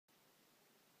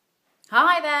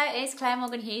Hi there, it's Claire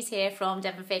Morgan Hughes here from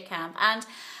Devon Fit Camp, and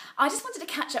I just wanted to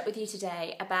catch up with you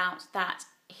today about that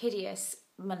hideous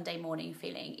Monday morning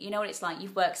feeling. You know what it's like,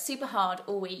 you've worked super hard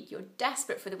all week, you're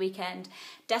desperate for the weekend,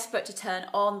 desperate to turn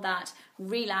on that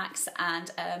relax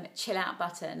and chill out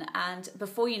button, and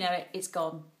before you know it, it's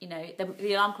gone. You know,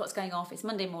 the alarm clock's going off, it's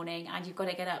Monday morning and you've got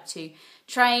to get up to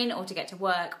train or to get to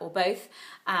work or both,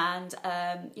 and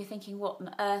you're thinking, what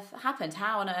on earth happened?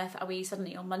 How on earth are we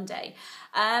suddenly on Monday?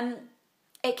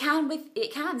 It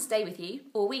can stay with you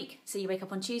all week. So you wake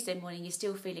up on Tuesday morning, you're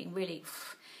still feeling really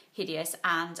hideous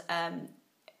and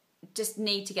just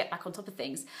need to get back on top of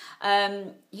things.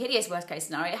 Hideous worst case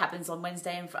scenario, it happens on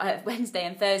Wednesday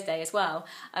and Thursday as well.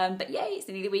 But yay, it's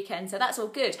nearly the weekend, so that's all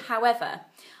good. However,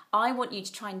 I want you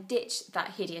to try and ditch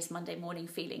that hideous Monday morning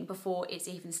feeling before it's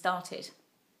even started.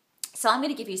 So I'm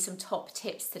going to give you some top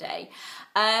tips today.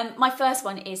 My first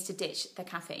one is to ditch the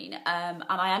caffeine, and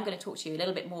I am going to talk to you a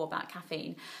little bit more about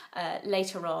caffeine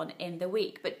later on in the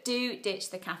week, but do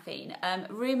ditch the caffeine.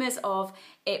 Rumours of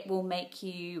it will make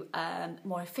you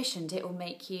more efficient, it will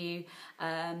make you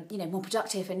more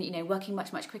productive and working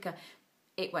much quicker.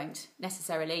 It won't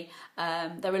necessarily.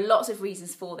 There are lots of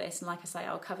reasons for this, and like I say,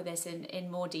 I'll cover this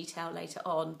in more detail later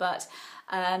on. But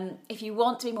if you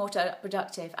want to be more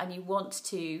productive and you want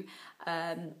to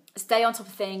stay on top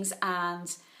of things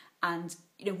and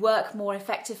work more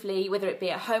effectively, whether it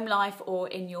be at home life or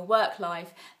in your work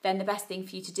life, then the best thing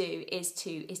for you to do is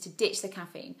to ditch the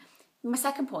caffeine. My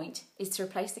second point is to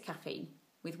replace the caffeine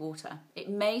with water. It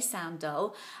may sound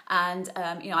dull, and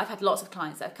I've had lots of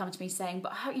clients that have come to me saying,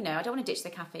 but I don't want to ditch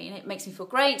the caffeine, it makes me feel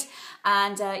great,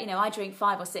 and I drink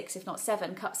 5 or 6 if not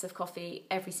 7 cups of coffee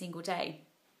every single day.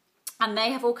 And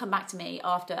they have all come back to me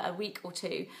after a week or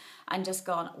two and just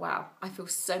gone, wow, I feel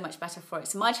so much better for it.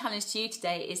 So my challenge to you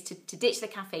today is to ditch the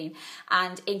caffeine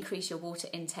and increase your water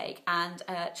intake. And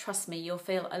trust me, you'll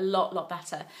feel a lot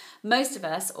better. Most of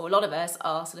us, or a lot of us,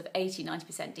 are sort of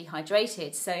 80-90%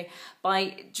 dehydrated. So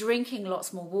by drinking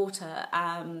lots more water,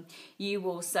 you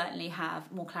will certainly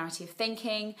have more clarity of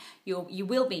thinking. You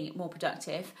will be more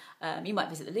productive. You might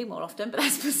visit the loo more often, but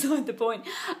that's beside the point.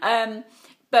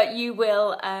 But you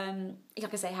will,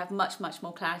 like I say, have much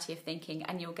more clarity of thinking,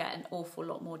 and you'll get an awful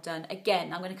lot more done.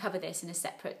 Again, I'm going to cover this in a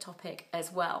separate topic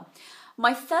as well.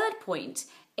 My third point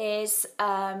is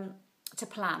to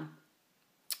plan.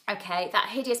 Okay, that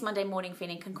hideous Monday morning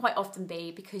feeling can quite often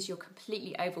be because you're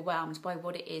completely overwhelmed by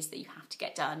what it is that you have to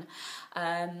get done.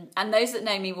 And those that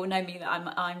know me will know me that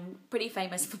I'm pretty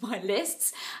famous for my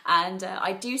lists, and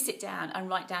I do sit down and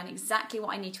write down exactly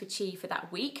what I need to achieve for that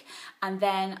week, and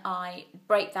then I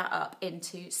break that up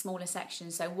into smaller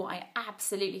sections. So what I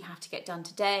absolutely have to get done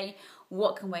today,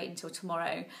 what can wait until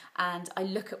tomorrow, and I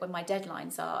look at when my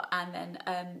deadlines are and then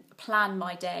plan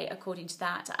my day according to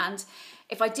that. And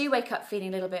if I do wake up feeling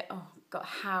a little bit, oh God,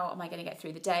 how am I going to get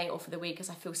through the day or for the week, because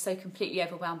I feel so completely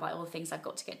overwhelmed by all the things I've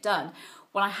got to get done,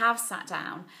 when I have sat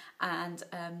down and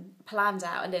planned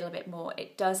out a little bit more,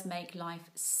 it does make life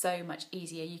so much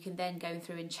easier. You can then go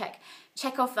through and check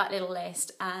off that little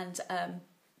list and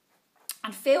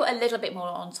feel a little bit more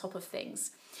on top of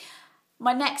things.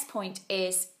 My next point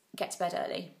is get to bed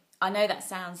early. I know that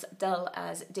sounds dull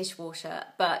as dishwater,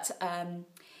 but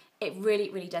it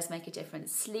really does make a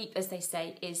difference. Sleep, as they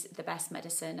say, is the best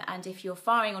medicine. And if you're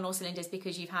firing on all cylinders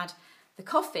because you've had the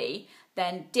coffee,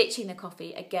 then ditching the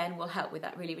coffee again will help with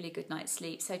that really good night's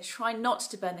sleep. So try not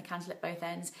to burn the candle at both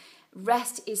ends.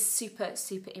 Rest is super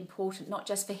important, not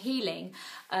just for healing,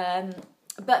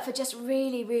 but for just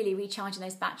really recharging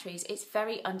those batteries. It's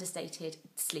very understated,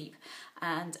 sleep.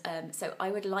 And so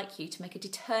I would like you to make a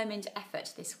determined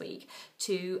effort this week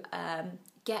to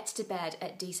get to bed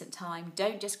at decent time.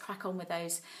 Don't just crack on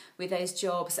with those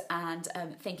jobs and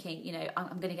thinking,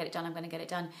 I'm going to get it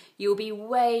done. You'll be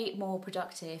way more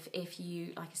productive if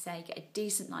you, like I say, get a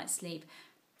decent night's sleep,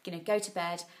 go to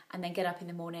bed and then get up in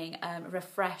the morning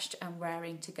refreshed and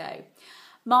raring to go.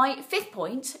 My fifth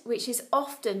point, which is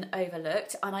often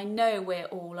overlooked, and I know we're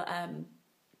all,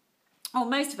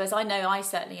 most of us, I know I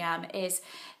certainly am, is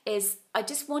I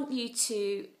just want you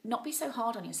to not be so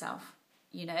hard on yourself.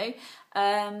 We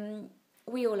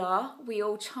all are. We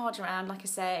all charge around, like I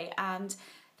say, and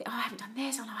think, oh, I haven't done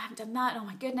this, oh no, I haven't done that, oh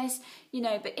my goodness,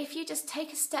 but if you just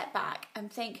take a step back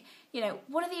and think,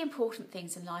 what are the important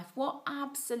things in life? What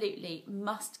absolutely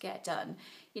must get done?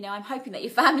 I'm hoping that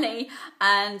your family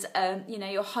and,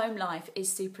 your home life is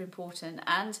super important,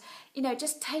 and,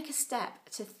 just take a step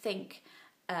to think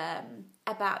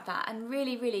about that and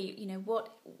really, what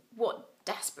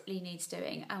desperately needs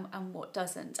doing and what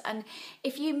doesn't. And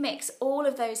if you mix all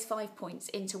of those 5 points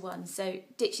into one, so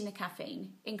ditching the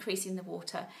caffeine, increasing the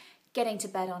water, getting to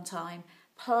bed on time,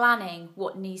 planning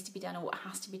what needs to be done or what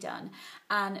has to be done,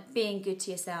 and being good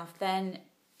to yourself, then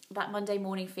that Monday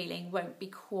morning feeling won't be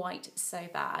quite so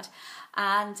bad.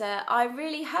 And I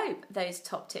really hope those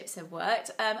top tips have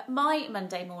worked. My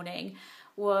Monday morning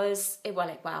was,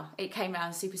 it came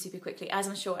around super, super quickly, as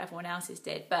I'm sure everyone else's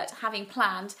did. But having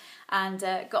planned and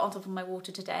got on top of my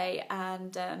water today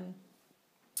and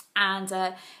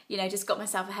just got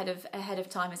myself ahead of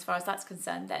time as far as that's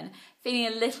concerned, then feeling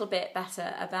a little bit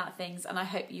better about things, and I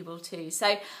hope you will too.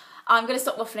 So I'm going to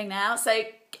stop waffling now. So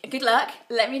good luck.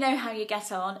 Let me know how you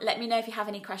get on. Let me know if you have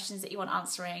any questions that you want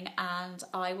answering, and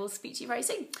I will speak to you very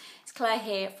soon. It's Claire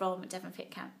here from Devon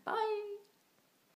Fit Camp. Bye.